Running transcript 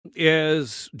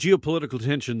As geopolitical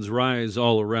tensions rise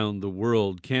all around the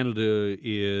world, Canada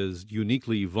is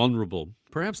uniquely vulnerable.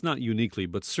 Perhaps not uniquely,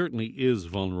 but certainly is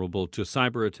vulnerable to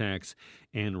cyber attacks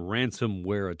and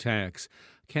ransomware attacks.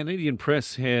 Canadian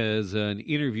Press has an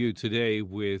interview today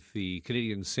with the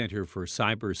Canadian Centre for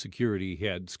Cybersecurity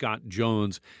head, Scott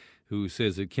Jones, who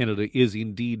says that Canada is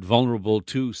indeed vulnerable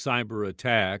to cyber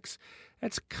attacks.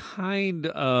 That's kind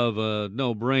of a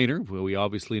no brainer. Well, we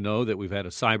obviously know that we've had a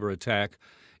cyber attack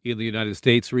in the United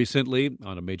States recently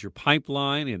on a major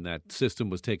pipeline, and that system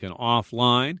was taken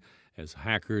offline as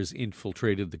hackers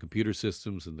infiltrated the computer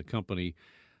systems, and the company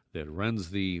that runs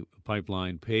the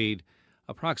pipeline paid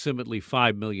approximately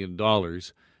 $5 million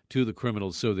to the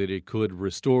criminals so that it could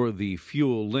restore the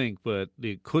fuel link, but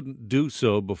it couldn't do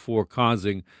so before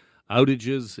causing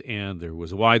outages, and there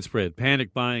was widespread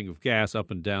panic buying of gas up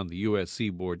and down the U.S.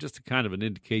 seaboard, just a kind of an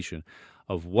indication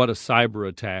of what a cyber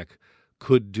attack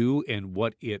could do and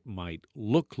what it might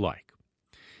look like.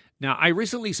 Now, I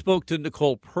recently spoke to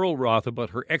Nicole Perlroth about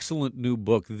her excellent new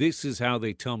book, This Is How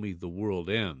They Tell Me the World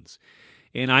Ends.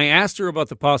 And I asked her about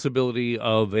the possibility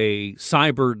of a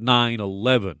cyber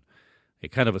 9/11, a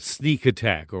kind of a sneak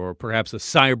attack, or perhaps a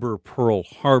cyber Pearl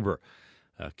Harbor,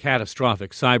 a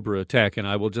catastrophic cyber attack. And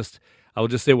I will just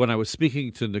say, when I was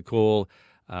speaking to Nicole,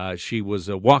 she was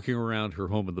walking around her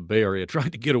home in the Bay Area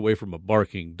trying to get away from a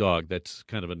barking dog. That's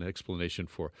kind of an explanation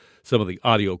for some of the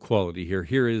audio quality here.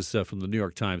 Here is from the New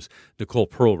York Times, Nicole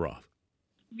Perlroth.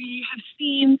 We have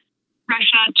seen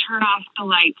Russia turn off the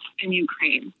lights in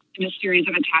Ukraine in a series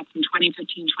of attacks in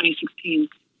 2015, 2016.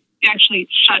 They actually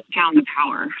shut down the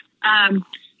power.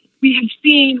 We have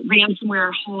seen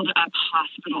ransomware hold up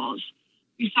hospitals.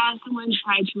 We saw someone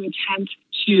try to attempt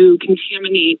to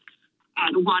contaminate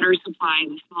the water supply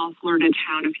in a small Florida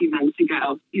town a few months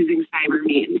ago using cyber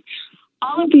means.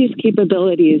 All of these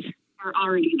capabilities are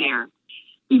already there.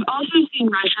 We've also seen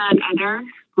Russia and other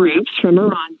groups from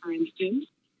Iran, for instance,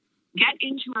 get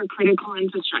into our critical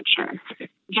infrastructure,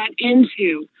 get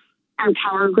into our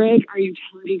power grid, our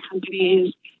utility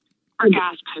companies, our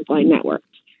gas pipeline networks.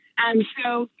 And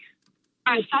so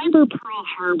a cyber Pearl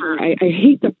Harbor, I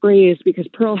hate the phrase because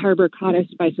Pearl Harbor caught us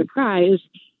by surprise,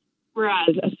 whereas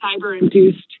a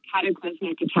cyber-induced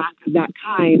cataclysmic attack of that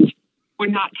kind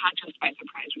would not catch us by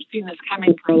surprise. We've seen this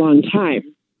coming for a long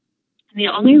time. And the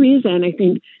only reason I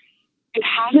think it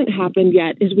hasn't happened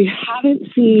yet is we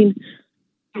haven't seen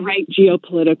the right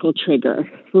geopolitical trigger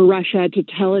for Russia to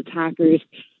tell attackers,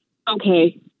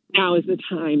 okay, now is the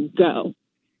time, go.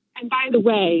 And by the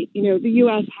way, the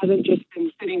U.S. hasn't just been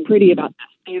sitting pretty about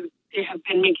this. They have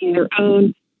been making their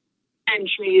own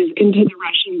entries into the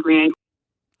Russian grid.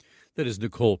 That is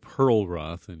Nicole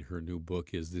Perlroth, and her new book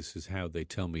is This Is How They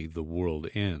Tell Me the World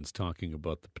Ends, talking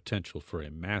about the potential for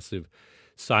a massive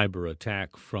cyber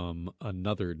attack from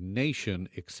another nation,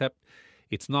 except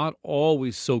it's not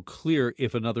always so clear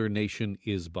if another nation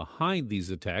is behind these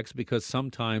attacks, because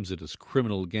sometimes it is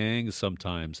criminal gangs,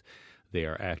 sometimes they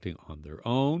are acting on their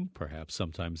own, perhaps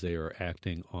sometimes they are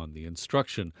acting on the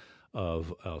instruction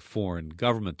of a foreign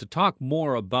government. To talk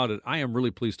more about it, I am really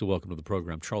pleased to welcome to the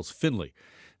program Charles Finley,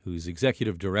 who's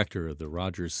executive director of the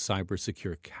Rogers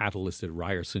Cybersecure Catalyst at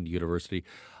Ryerson University.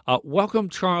 Welcome,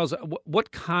 Charles.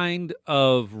 What kind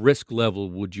of risk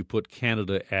level would you put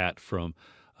Canada at from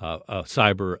a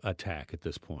cyber attack at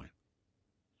this point?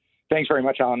 Thanks very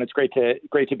much, Alan. It's great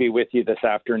to be with you this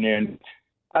afternoon.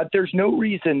 There's no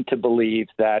reason to believe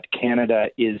that Canada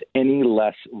is any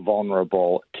less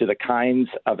vulnerable to the kinds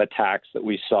of attacks that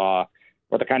we saw,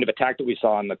 or the kind of attack that we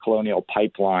saw on the Colonial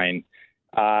Pipeline,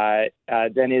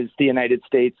 than is the United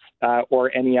States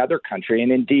or any other country.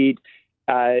 And indeed,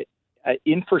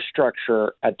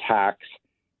 infrastructure attacks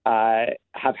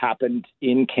have happened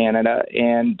in Canada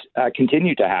and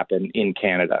continue to happen in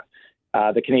Canada.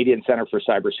 The Canadian Centre for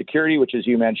Cybersecurity, which, as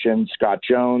you mentioned, Scott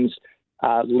Jones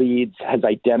leads, has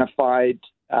identified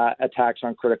attacks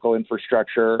on critical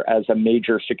infrastructure as a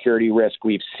major security risk.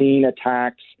 We've seen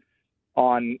attacks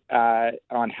on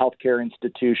healthcare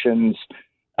institutions,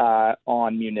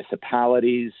 on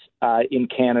municipalities in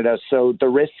Canada. So the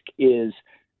risk is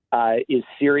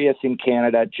serious in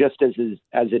Canada, just as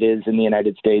it is in the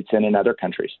United States and in other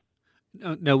countries.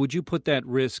 Now, would you put that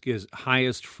risk as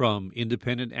highest from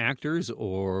independent actors,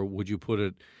 or would you put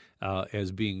it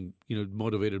as being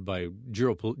motivated by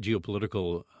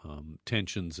geopolitical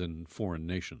tensions in foreign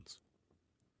nations?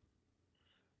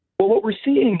 Well, what we're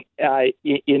seeing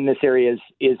in this area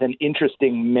is an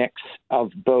interesting mix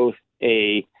of both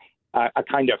a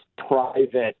kind of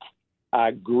private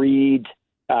greed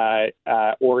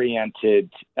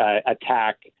oriented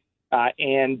attack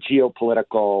and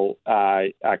geopolitical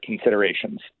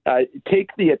considerations. Take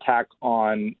the attack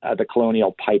on the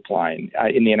Colonial Pipeline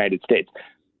in the United States.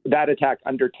 That attack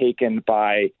undertaken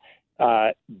by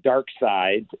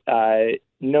DarkSide,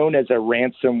 known as a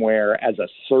ransomware as a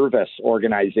service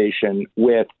organization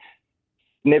with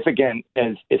significant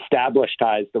and established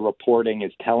ties, the reporting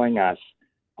is telling us,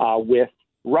 with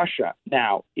Russia.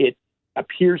 Now, it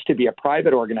appears to be a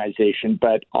private organization,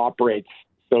 but operates,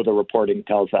 so the reporting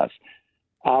tells us,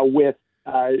 with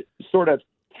sort of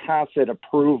tacit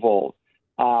approval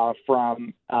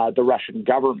from the Russian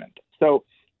government. So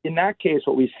in that case,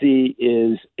 what we see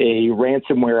is a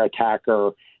ransomware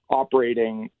attacker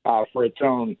operating for its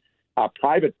own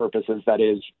private purposes, that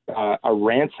is, a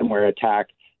ransomware attack,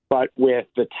 but with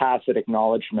the tacit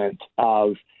acknowledgement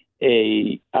of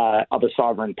a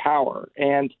sovereign power.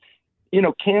 And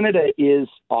Canada is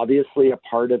obviously a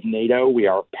part of NATO. We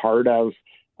are part of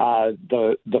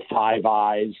the Five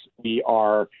Eyes. We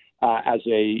are, as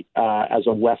a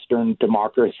Western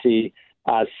democracy,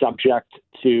 subject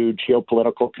to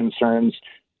geopolitical concerns,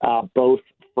 both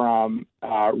from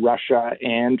Russia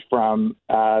and from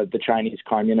the Chinese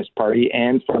Communist Party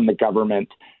and from the government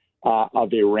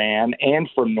of Iran and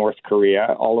from North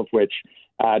Korea, all of which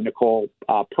Nicole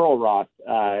Perlroth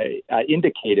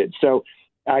indicated. So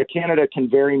Canada can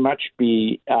very much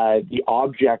be the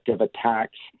object of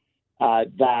attacks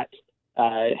that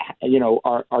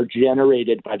are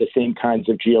generated by the same kinds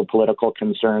of geopolitical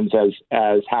concerns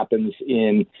as happens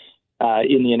in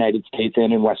the United States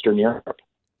and in Western Europe.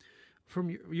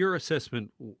 From your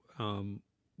assessment,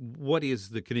 what is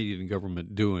the Canadian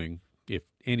government doing, if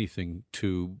anything,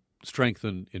 to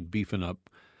strengthen and beefen up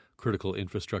critical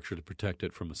infrastructure to protect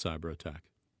it from a cyber attack?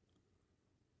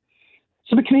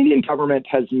 So the Canadian government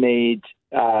has made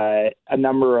a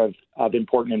number of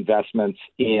important investments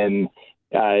in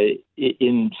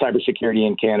cybersecurity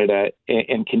in Canada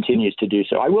and continues to do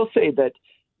so. I will say that,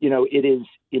 it is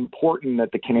important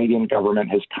that the Canadian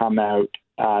government has come out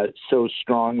so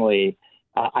strongly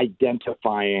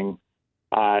identifying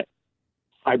cybersecurity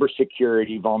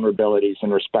vulnerabilities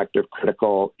in respect of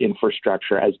critical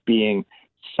infrastructure as being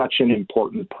such an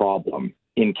important problem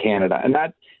in Canada. And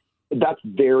that's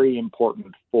very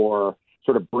important for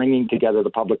sort of bringing together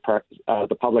the public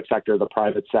sector, the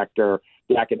private sector,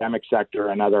 the academic sector,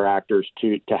 and other actors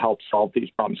to help solve these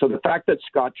problems. So the fact that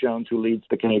Scott Jones, who leads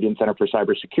the Canadian Centre for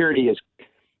Cybersecurity, is,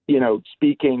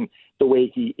 speaking the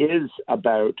way he is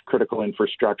about critical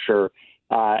infrastructure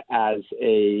as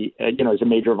a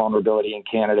major vulnerability in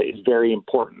Canada is very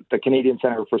important. The Canadian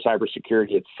Centre for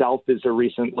Cybersecurity itself is a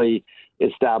recently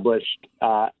established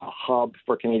hub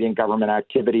for Canadian government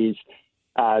activities.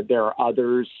 There are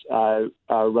others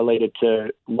related to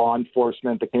law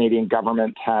enforcement. The Canadian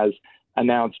government has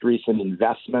announced recent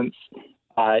investments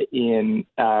in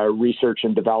research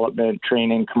and development,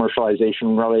 training,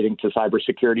 commercialization relating to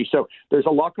cybersecurity. So there's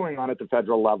a lot going on at the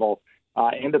federal level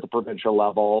and at the provincial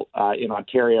level in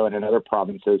Ontario and in other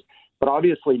provinces. But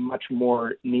obviously much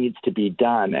more needs to be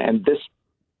done. And this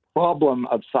problem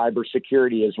of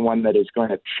cybersecurity is one that is going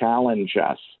to challenge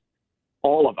us,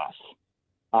 all of us.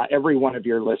 Every one of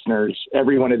your listeners,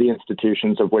 every one of the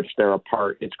institutions of which they're a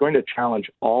part, it's going to challenge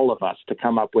all of us to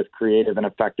come up with creative and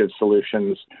effective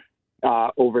solutions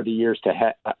over the years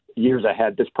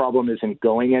ahead. This problem isn't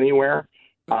going anywhere.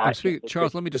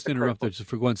 Charles, let me just interrupt there just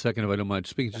for 1 second, if I don't mind.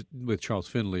 Speaking with Charles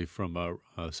Finley from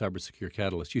Cybersecure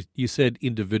Catalyst, you said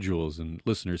individuals and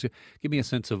listeners. Give me a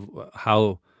sense of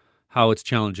how it's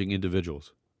challenging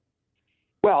individuals.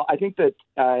 Well, I think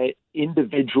that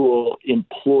individual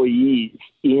employees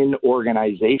in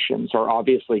organizations are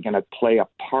obviously going to play a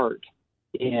part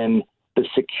in the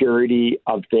security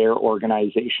of their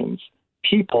organizations.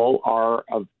 People are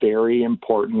a very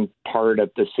important part of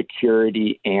the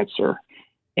security answer,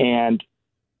 and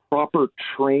proper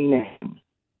training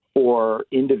for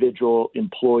individual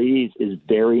employees is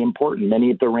very important.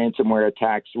 Many of the ransomware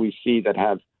attacks we see that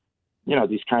have,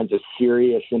 these kinds of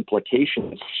serious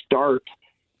implications start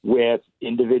with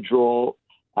individual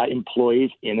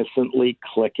employees innocently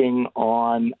clicking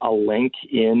on a link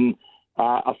in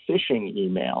a phishing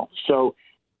email. So,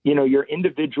 your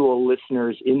individual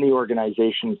listeners in the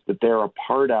organizations that they're a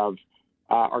part of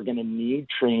are going to need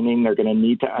training. They're going to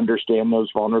need to understand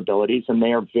those vulnerabilities, and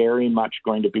they are very much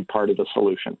going to be part of the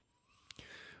solution.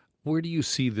 Where do you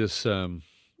see this in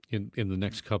the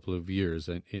next couple of years?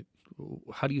 And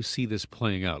how do you see this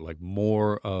playing out? Like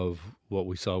more of what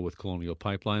we saw with Colonial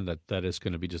Pipeline, that is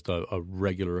going to be just a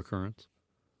regular occurrence?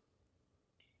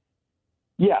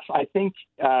 Yes, I think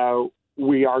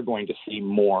we are going to see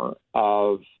more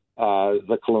of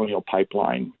the Colonial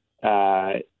Pipeline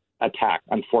attack,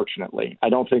 unfortunately. I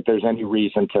don't think there's any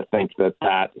reason to think that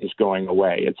that is going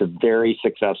away. It's a very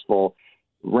successful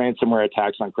ransomware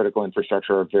attacks on critical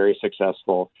infrastructure, are a very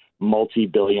successful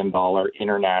multi-billion-dollar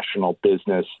international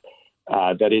business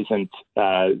that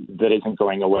isn't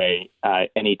going away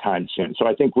anytime soon. So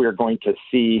I think we're going to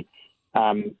see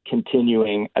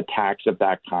continuing attacks of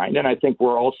that kind, and I think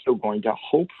we're also going to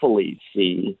hopefully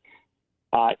see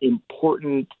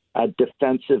important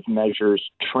defensive measures,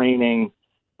 training,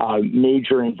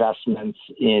 major investments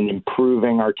in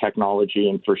improving our technology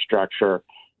infrastructure,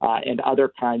 and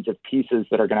other kinds of pieces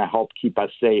that are going to help keep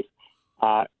us safe,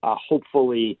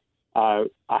 hopefully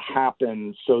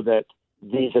happen so that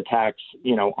these attacks,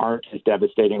 aren't as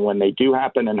devastating when they do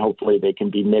happen, and hopefully they can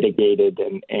be mitigated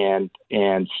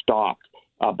and stopped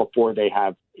before they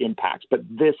have impacts. But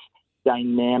this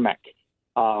dynamic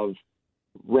of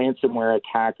ransomware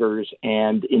attackers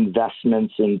and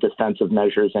investments in defensive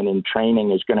measures and in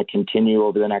training is going to continue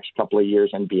over the next couple of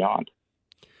years and beyond.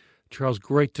 Charles,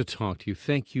 great to talk to you.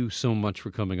 Thank you so much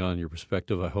for coming on, your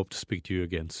perspective. I hope to speak to you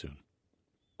again soon.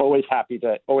 Always happy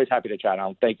to chat,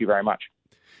 Alan. Thank you very much.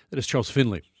 That is Charles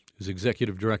Finley, who's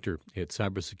Executive Director at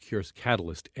Cybersecurity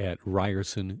Catalyst at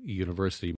Ryerson University.